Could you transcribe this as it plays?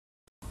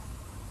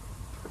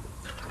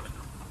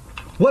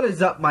What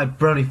is up, my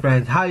brony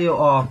friends? How you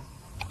all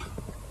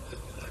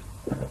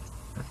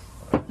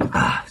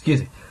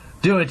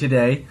doing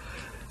today?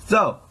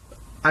 So,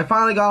 I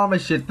finally got all my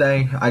shit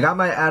thing. I got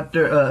my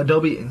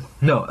Adobe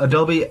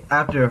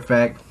After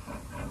Effects.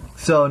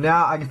 So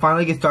now I can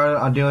finally get started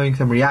on doing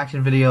some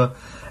reaction video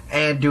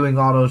and doing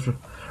all those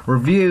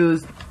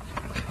reviews.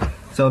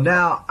 So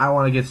now I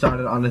want to get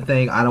started on the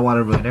thing. I don't want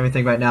to ruin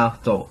everything right now.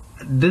 So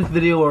this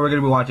video where we're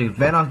going to be watching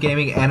Vanoss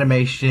Gaming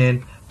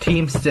Animation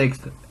Team 6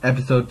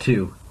 Episode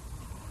 2.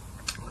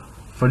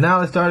 For now,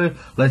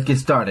 let's get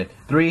started.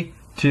 3,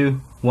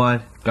 2,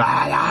 1,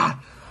 Gaia!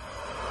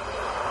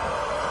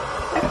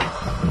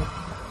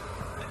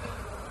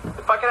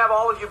 If I could have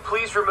all of you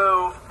please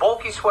remove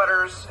bulky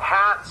sweaters,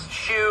 hats,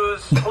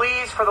 shoes,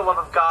 please, for the love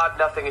of God,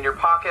 nothing in your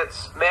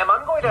pockets. Ma'am,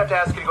 I'm going to have to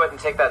ask you to go ahead and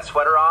take that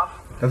sweater off.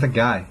 That's a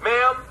guy.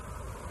 Ma'am,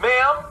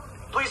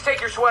 please take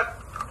your sweater.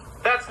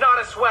 That's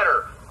not a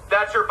sweater.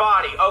 That's your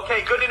body.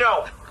 Okay, good to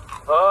know.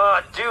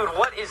 Dude,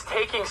 what is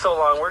taking so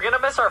long? We're gonna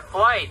miss our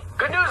flight.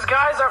 Good news,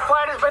 guys, our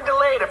flight has been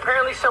delayed.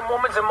 Apparently some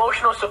woman's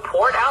emotional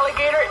support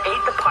alligator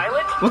ate the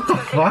pilot. What the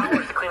fuck?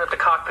 To clean up the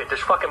cockpit.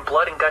 There's fucking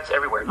blood and guts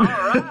everywhere.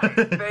 Alright,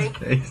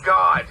 thank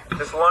God.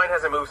 This line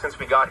hasn't moved since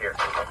we got here.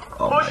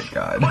 Oh my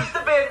God. Push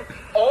the bin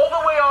all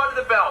the way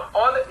onto the belt.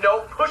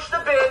 Push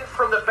the bin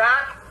from the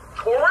back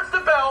towards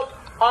the belt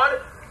on...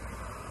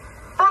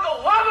 For the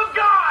love of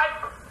God,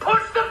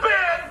 push the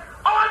bin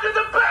onto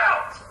the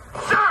belt!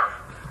 Sir!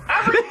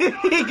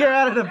 He got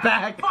out of the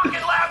back. Fucking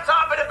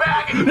laptop in the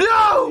bag.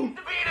 No! It needs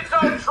to be in its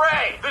own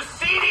tray. The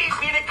CDs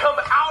need to come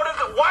out of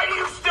the... Why do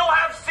you still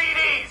have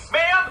CDs?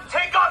 Ma'am,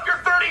 take off your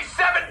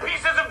 37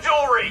 pieces of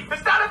jewelry. Is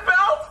that a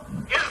belt?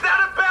 Is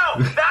that a belt?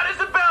 That is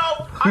a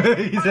belt.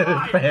 He said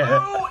it's bad.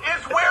 Who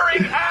is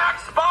wearing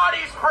Axe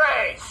body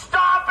spray?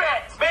 Stop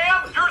it.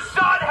 Ma'am, your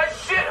son has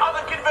shit on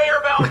the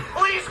conveyor belt.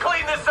 Please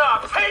clean this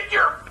up. Take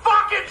your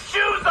fucking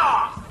shoes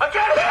off. I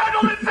can't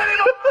handle it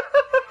sitting on...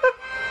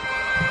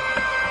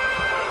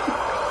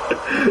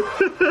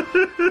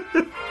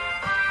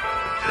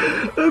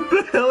 What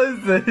the hell is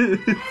this?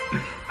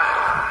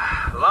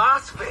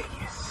 Las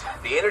Vegas,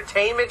 the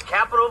entertainment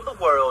capital of the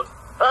world.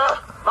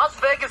 Las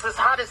Vegas is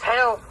hot as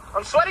hell.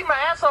 I'm sweating my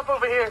ass off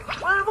over here.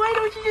 Well, why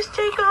don't you just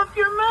take off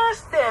your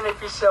mask then if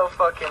you're so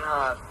fucking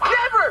hot?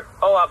 Never!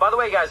 Oh, by the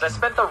way, guys, I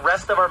spent the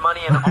rest of our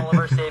money and all of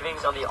our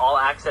savings on the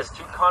all-access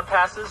TubeCon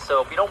passes,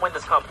 so if we don't win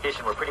this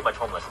competition, we're pretty much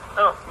homeless.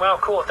 Oh, well,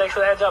 cool. Thanks for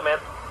the heads up, man.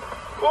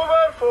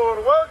 Uber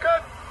for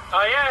welcome.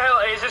 Oh, yeah, hell,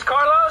 is this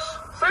Carlos?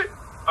 See?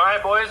 All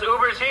right, boys,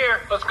 Uber's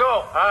here. Let's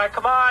go. All right,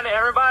 come on,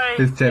 everybody.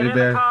 His teddy Get in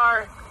bear. the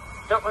car.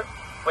 No,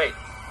 wait,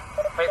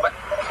 what?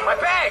 My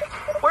bag!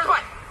 Where's my...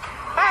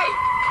 Hey!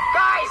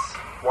 Guys!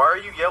 Why are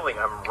you yelling?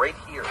 I'm right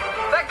here.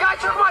 That guy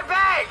took my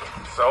bag!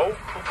 So?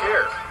 Who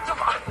cares?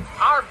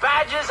 Our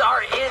badges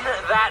are in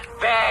that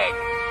bag.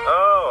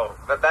 Oh,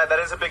 that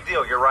is a big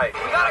deal. You're right.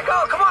 We gotta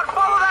go. Come on,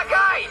 follow that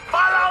guy!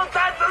 Follow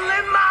that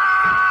limo!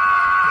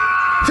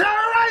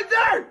 Turn right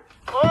there!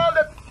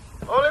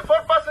 Only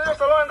 4 passengers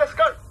alone in this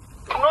car.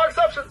 No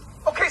exceptions.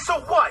 Okay, so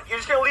what? You're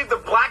just gonna leave the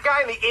black guy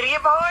and the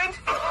idiot behind?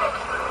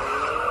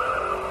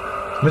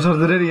 Which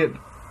one's an idiot?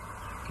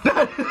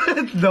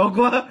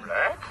 Nogla?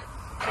 Black?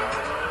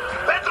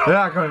 They're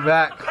not coming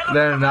back.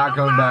 They're not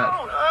coming back.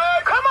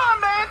 Come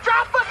on, man!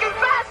 Drive fucking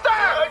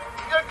faster!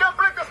 You can't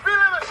break the speed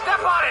limit!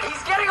 Step on it!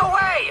 He's getting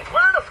away!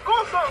 We're in a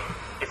school zone!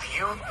 If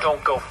you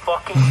don't go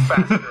fucking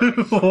faster,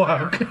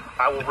 Wow.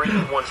 I will rate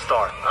you 1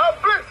 star.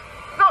 Please!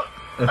 No!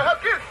 I have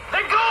kids!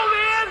 Then go,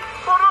 man!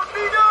 For los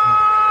niños!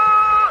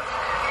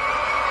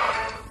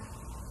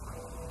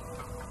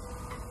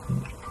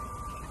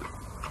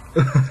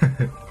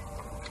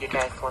 You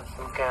guys want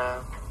some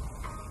gum?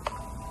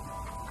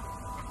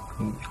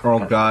 Oh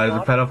God,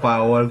 the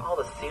pedophile one. All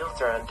the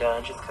seals are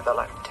undone just because I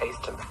like to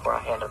taste them before I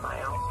hand them out.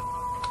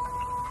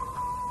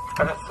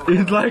 I got some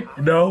He's like,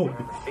 no. in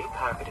the seat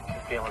pocket if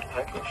you're feeling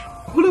peckish.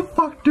 Who the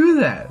fuck do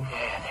that?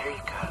 Yeah, there you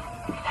go.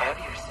 Have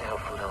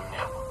yourself a little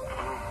nibble.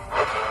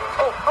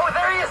 Oh,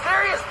 there he is!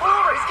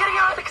 Bloomer, he's getting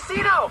out of the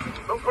casino!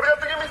 Don't forget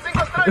to give me 5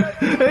 estrellas!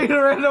 He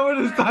ran over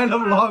to sign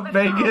up Las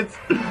Vegas.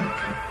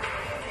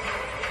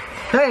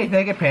 Hey,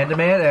 thank you, Panda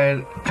Man,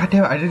 and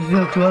goddamn, I just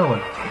did 2 other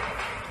ones.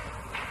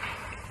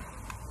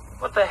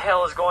 What the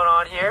hell is going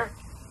on here?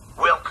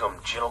 Welcome,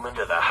 gentlemen,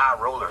 to the high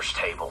rollers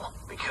table.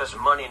 Because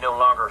money no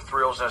longer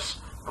thrills us,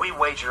 we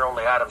wager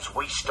only items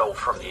we stole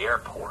from the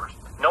airport.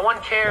 No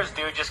one cares,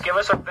 dude. Just give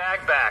us our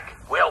bag back.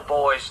 Well,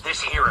 boys,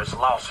 this here is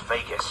Las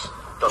Vegas,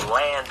 the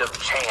land of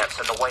chance,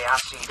 and the way I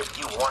see it, if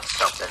you want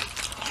something,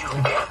 you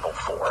gamble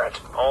for it.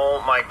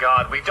 Oh my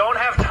God, we don't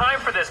have time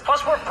for this.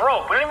 Plus, we're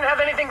broke. We don't even have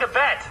anything to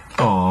bet.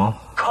 Aww.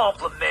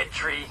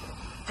 Complimentary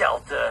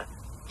Delta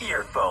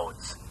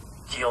earphones.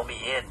 Deal me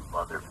in,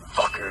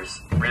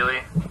 motherfuckers.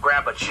 Really?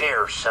 Grab a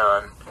chair,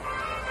 son.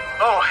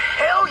 Oh,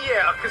 hell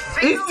yeah, a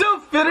casino? He's still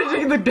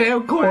finishing the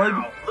damn cord.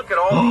 Wow, look at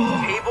all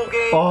these table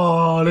games.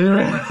 Oh, they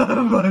ran out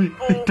of money.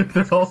 They took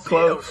their whole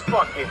clothes.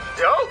 Casino's fucking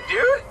dope,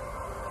 dude.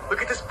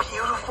 Look at this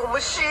beautiful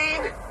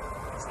machine.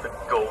 It's the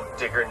Gold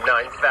Digger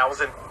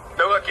 9000.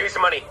 No, look, give me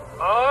some money.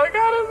 I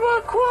got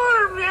a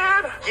quarter,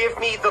 man. Give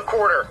me the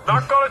quarter.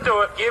 Not gonna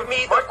do it. Give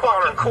me the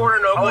fucking quarter,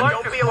 Nova. Like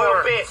Don't this be a little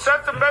quarter. bitch.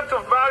 Sentimental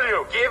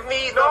value. Give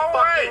me the No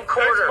fucking way.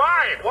 quarter. It's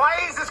mine. Why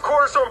is this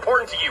quarter so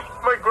important to you?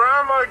 My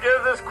grandma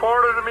gave this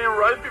quarter to me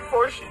right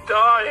before she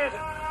died.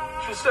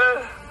 She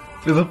said,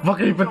 There's a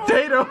fucking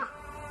potato.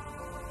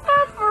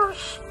 never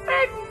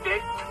spend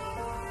it.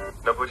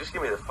 Nova, just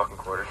give me the fucking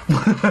quarter.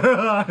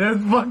 That's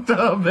fucked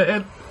up,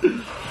 man.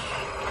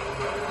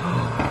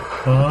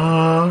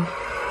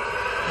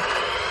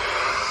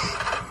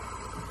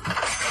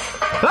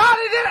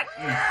 They did it!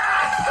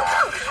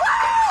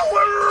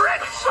 We're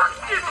rich,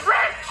 fucking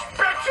rich,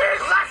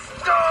 bitches. Let's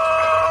go.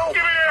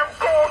 Give me them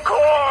gold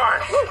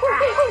coins.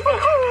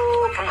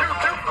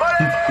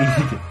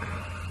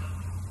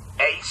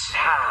 Ace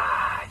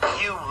high.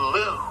 You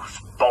lose,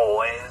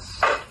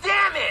 boys.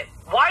 Damn it!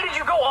 Why did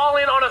you go all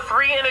in on a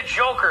 3 and a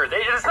joker?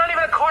 It's not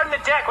even a card in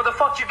the deck. Where the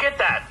fuck did you get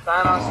that?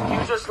 Thanos,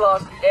 you just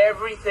lost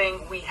everything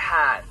we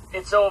had.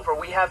 It's over.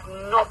 We have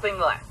nothing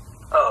left.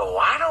 Oh,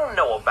 I don't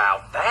know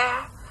about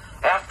that.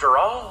 After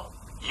all,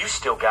 you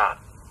still got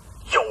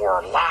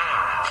your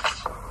lives.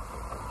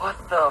 What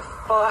the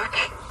fuck?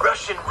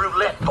 Russian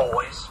roulette,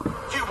 boys.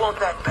 You want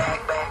that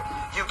bag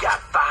back? You got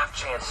 5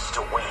 chances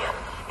to win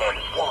and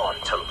 1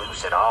 to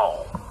lose it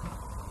all.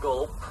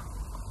 Gulp.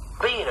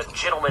 Being a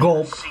gentleman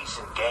Gulp. and a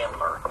seasoned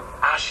gambler,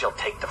 I shall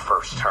take the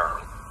first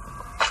turn.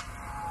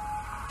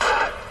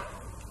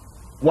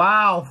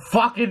 Wow,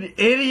 fucking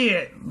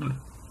idiot.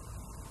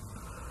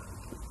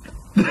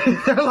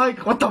 They're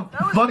like, what the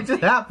fuck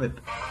just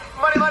happened?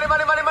 Money, money,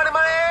 money, money, money,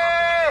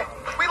 money!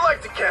 We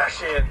like to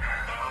cash in.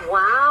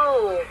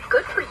 Wow,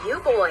 good for you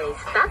boys.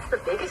 That's the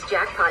biggest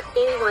jackpot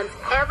anyone's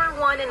ever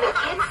won in the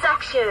kids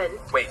section.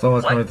 Wait,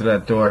 Someone's what? coming through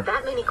that door. With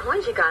that many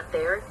coins you got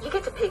there, you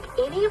get to pick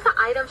any of the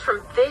items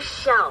from this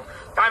shelf.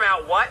 Time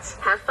out, what?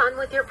 Have fun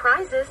with your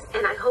prizes,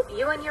 and I hope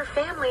you and your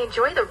family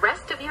enjoy the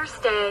rest of your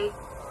stay.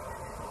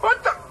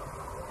 What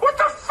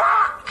the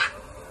fuck?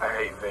 I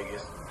hate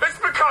Vegas. It's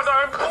because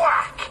I'm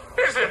black,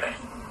 isn't it?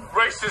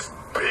 Racist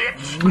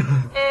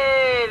bitch.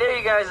 Hey, there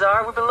you guys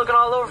are. We've been looking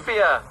all over for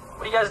you.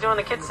 What do you guys do in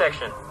the kids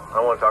section? I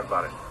don't want to talk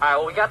about it. Alright,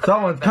 well, we got the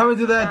Someone's bag back. coming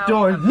through that Now,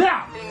 door we have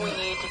now. everything we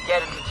need to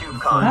get into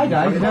TubeCon. Hi,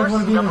 guys. Of You guys course,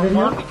 wanna be in the number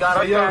video? one, we got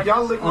our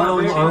y'all look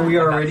Are we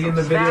already in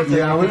the video?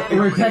 Yeah,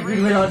 we're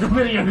technically on the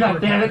video,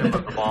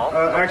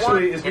 goddammit.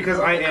 Actually, it's because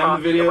I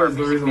am the video is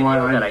the reason why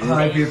I'm...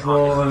 Hi,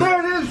 people. There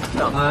it is.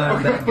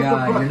 I'm that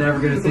guy. You're never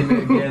gonna see me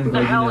again, What but the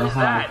you hell know is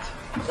how. that?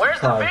 Where's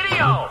the Hi.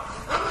 video?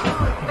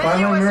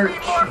 Buy my merch.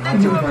 morphed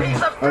into a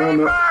piece of I don't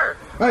know. paper!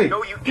 Hey,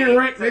 No, you get idiot.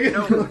 right,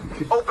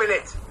 nigga. No. Open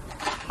it.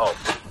 Oh.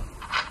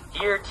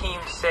 Dear Team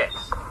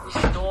 6, we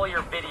stole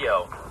your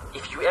video.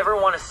 If you ever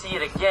want to see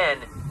it again,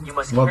 you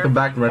must Welcome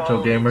back, carefully Retro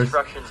follow the Gamers.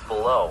 instructions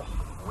below.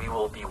 We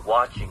will be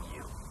watching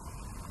you.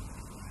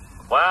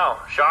 Wow,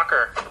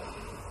 shocker.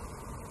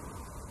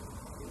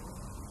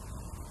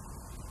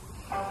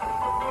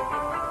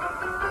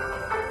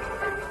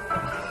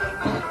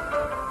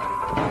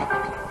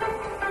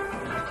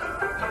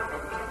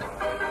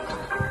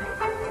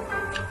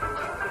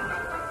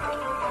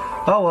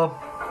 Oh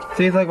well,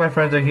 seems like my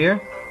friends are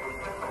here.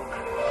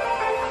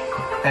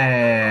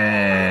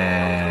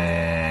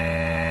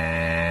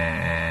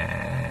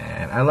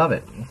 And I love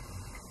it.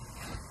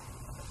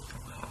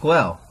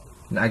 Well,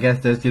 I guess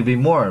there's gonna be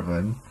more of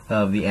them,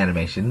 of the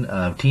animation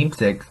of Team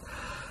 6.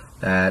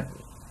 That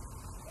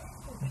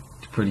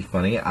it's pretty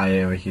funny.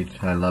 I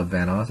love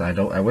Vanos.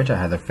 I wish I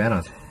had the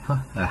Vanos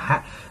a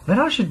hat.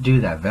 Vanos should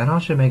do that.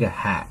 Vanos should make a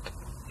hat.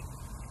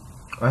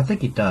 Or I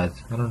think he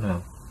does. I don't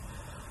know.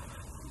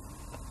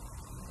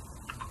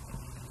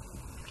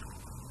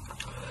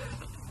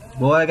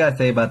 Well, what I gotta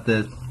say about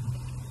this,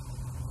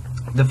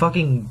 the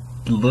fucking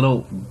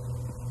little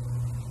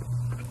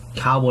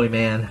cowboy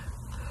man,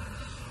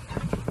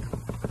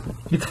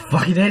 he's a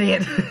fucking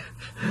idiot.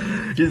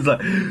 He's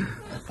like,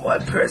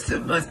 one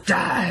person must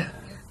die.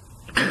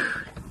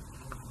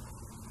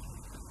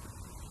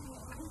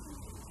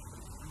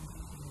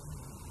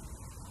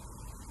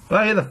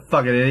 Well, you're the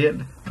fucking idiot.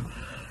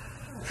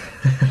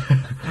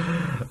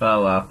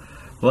 Oh well.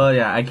 Well,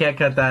 yeah, I can't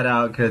cut that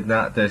out because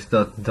they're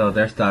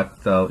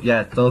stuck. So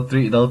yeah, those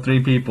three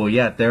people.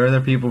 Yeah, they're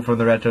the people from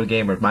the Retro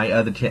Gamers, my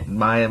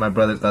and my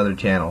brother's other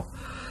channel.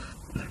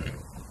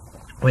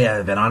 We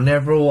haven't been on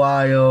there for a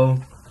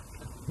while,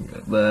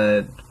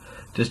 but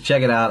just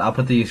check it out. I'll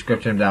put the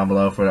description down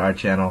below for our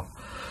channel.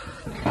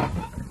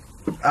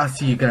 I'll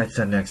see you guys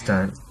next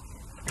time.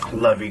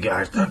 Love you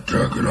guys.